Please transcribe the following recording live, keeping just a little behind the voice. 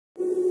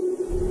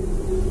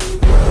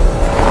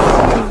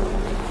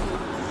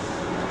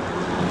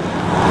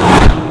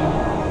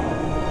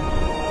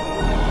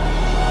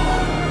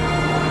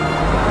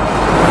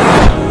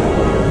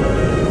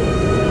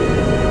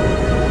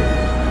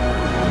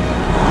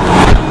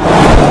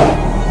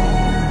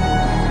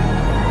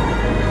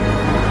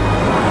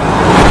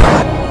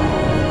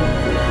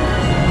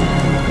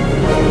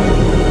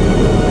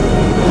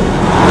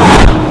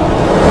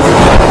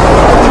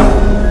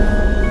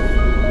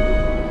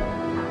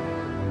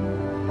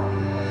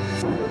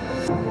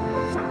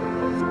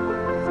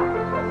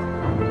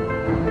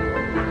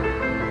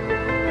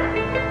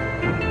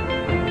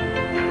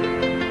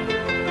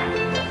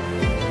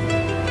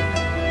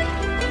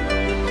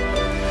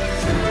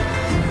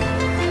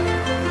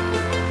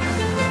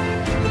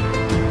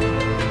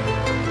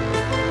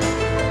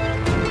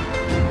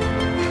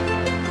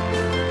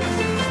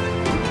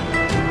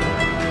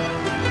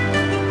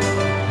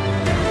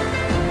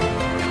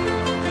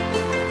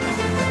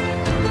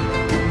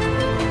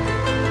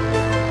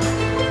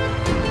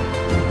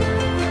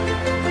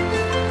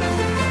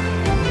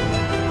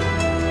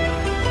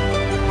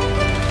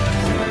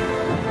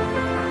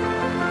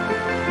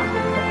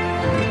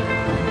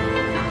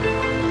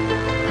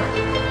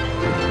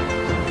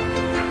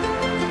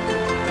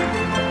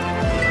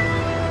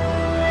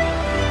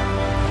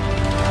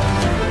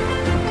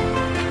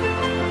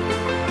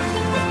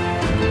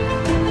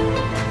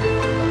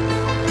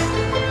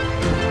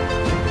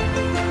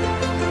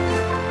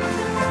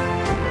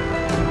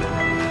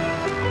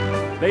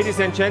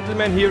Ladies and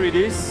gentlemen, here it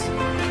is.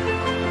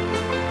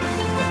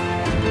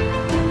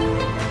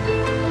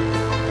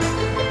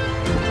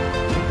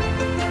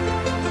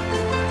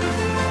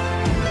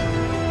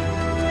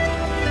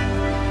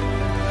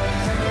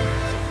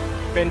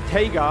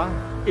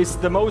 Bentayga is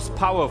the most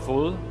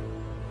powerful,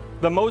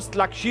 the most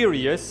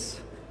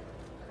luxurious,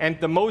 and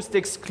the most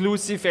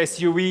exclusive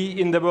SUV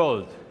in the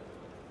world.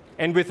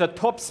 And with a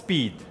top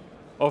speed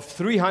of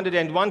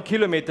 301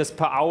 kilometers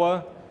per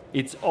hour,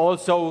 it's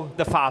also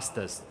the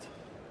fastest.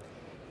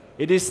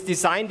 It is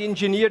designed,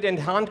 engineered, and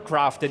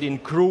handcrafted in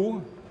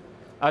Crewe,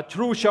 a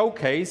true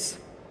showcase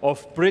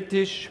of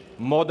British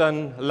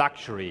modern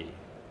luxury.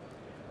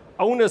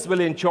 Owners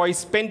will enjoy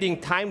spending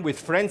time with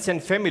friends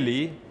and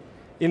family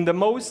in the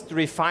most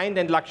refined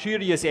and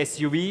luxurious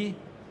SUV,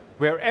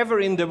 wherever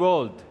in the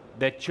world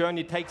that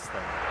journey takes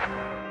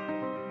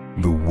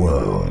them. The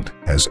world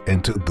has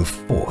entered the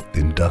fourth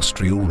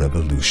industrial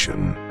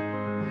revolution.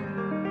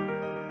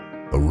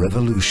 A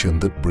revolution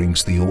that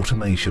brings the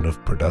automation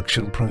of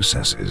production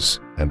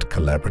processes and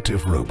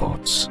collaborative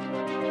robots.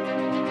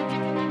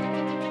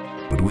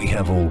 But we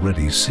have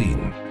already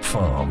seen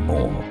far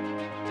more.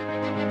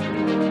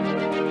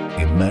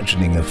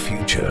 Imagining a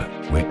future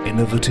where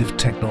innovative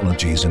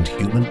technologies and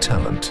human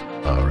talent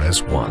are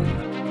as one.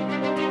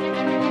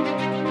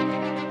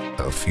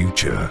 A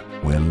future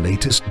where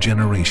latest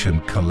generation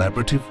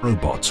collaborative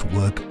robots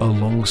work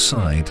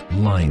alongside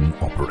line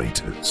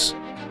operators.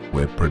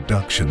 Where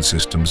production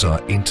systems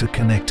are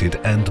interconnected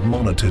and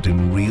monitored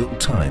in real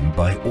time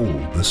by all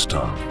the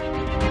staff.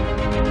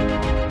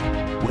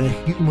 Where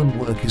human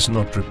work is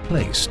not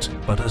replaced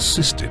but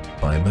assisted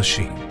by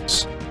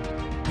machines.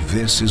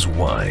 This is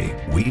why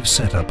we've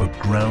set up a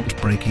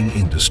groundbreaking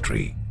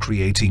industry,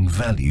 creating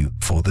value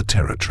for the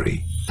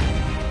territory.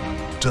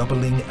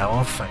 Doubling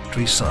our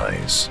factory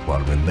size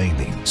while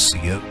remaining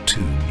CO2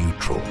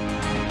 neutral.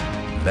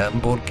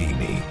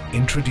 Lamborghini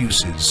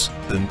introduces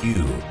the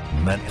new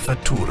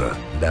Manifattura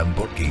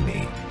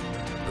Lamborghini.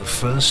 The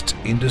first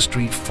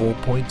Industry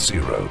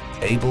 4.0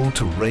 able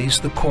to raise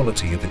the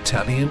quality of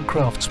Italian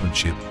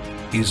craftsmanship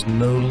is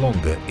no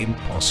longer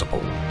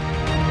impossible.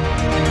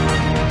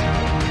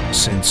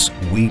 Since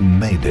we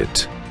made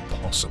it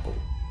possible.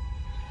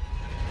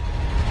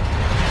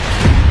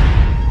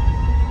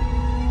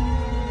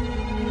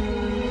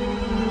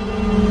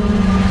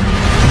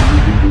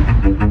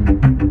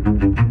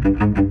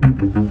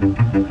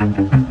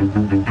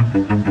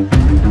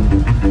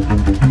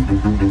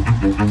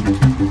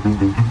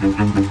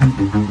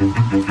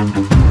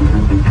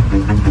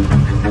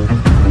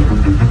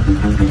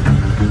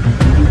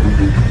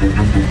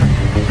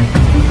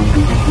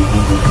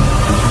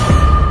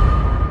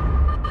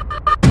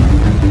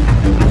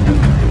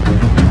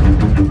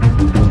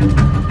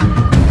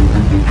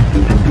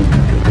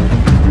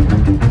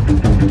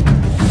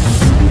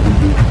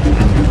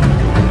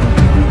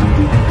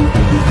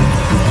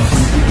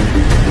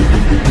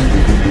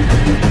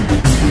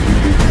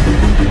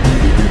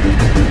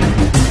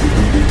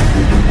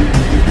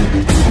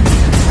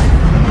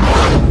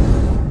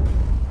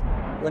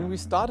 When we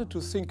started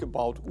to think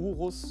about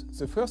Urus,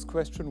 the first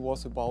question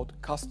was about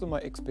customer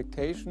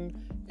expectation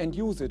and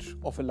usage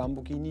of a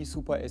Lamborghini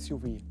super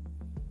SUV.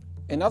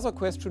 Another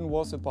question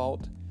was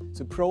about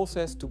the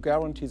process to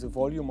guarantee the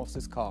volume of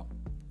this car.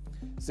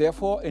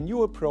 Therefore, a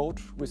new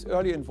approach with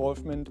early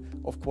involvement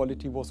of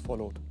quality was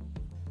followed.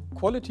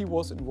 Quality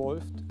was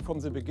involved from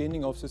the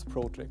beginning of this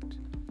project.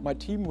 My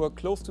team worked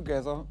close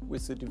together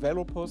with the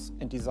developers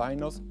and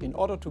designers in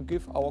order to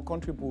give our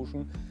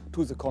contribution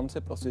to the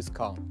concept of this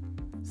car.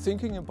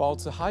 Thinking about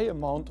the high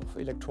amount of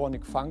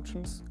electronic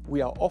functions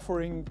we are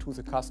offering to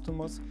the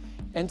customers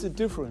and the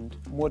different,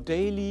 more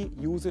daily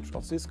usage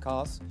of these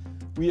cars,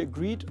 we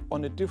agreed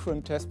on a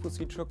different test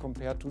procedure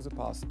compared to the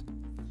past.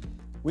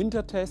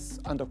 Winter tests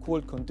under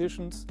cold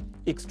conditions,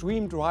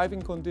 extreme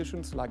driving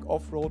conditions like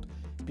off-road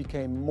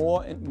became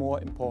more and more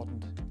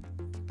important.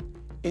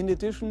 In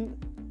addition,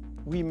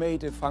 we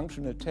made a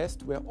functional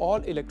test where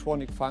all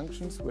electronic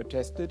functions were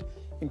tested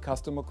in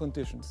customer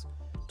conditions,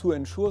 to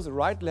ensure the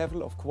right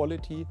level of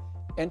quality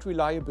and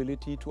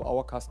reliability to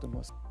our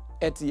customers.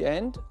 At the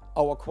end,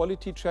 our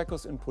quality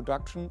checkers in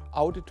production,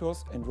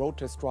 auditors and road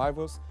test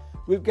drivers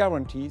will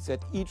guarantee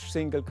that each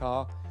single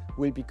car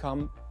will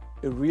become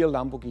a real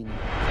Lamborghini.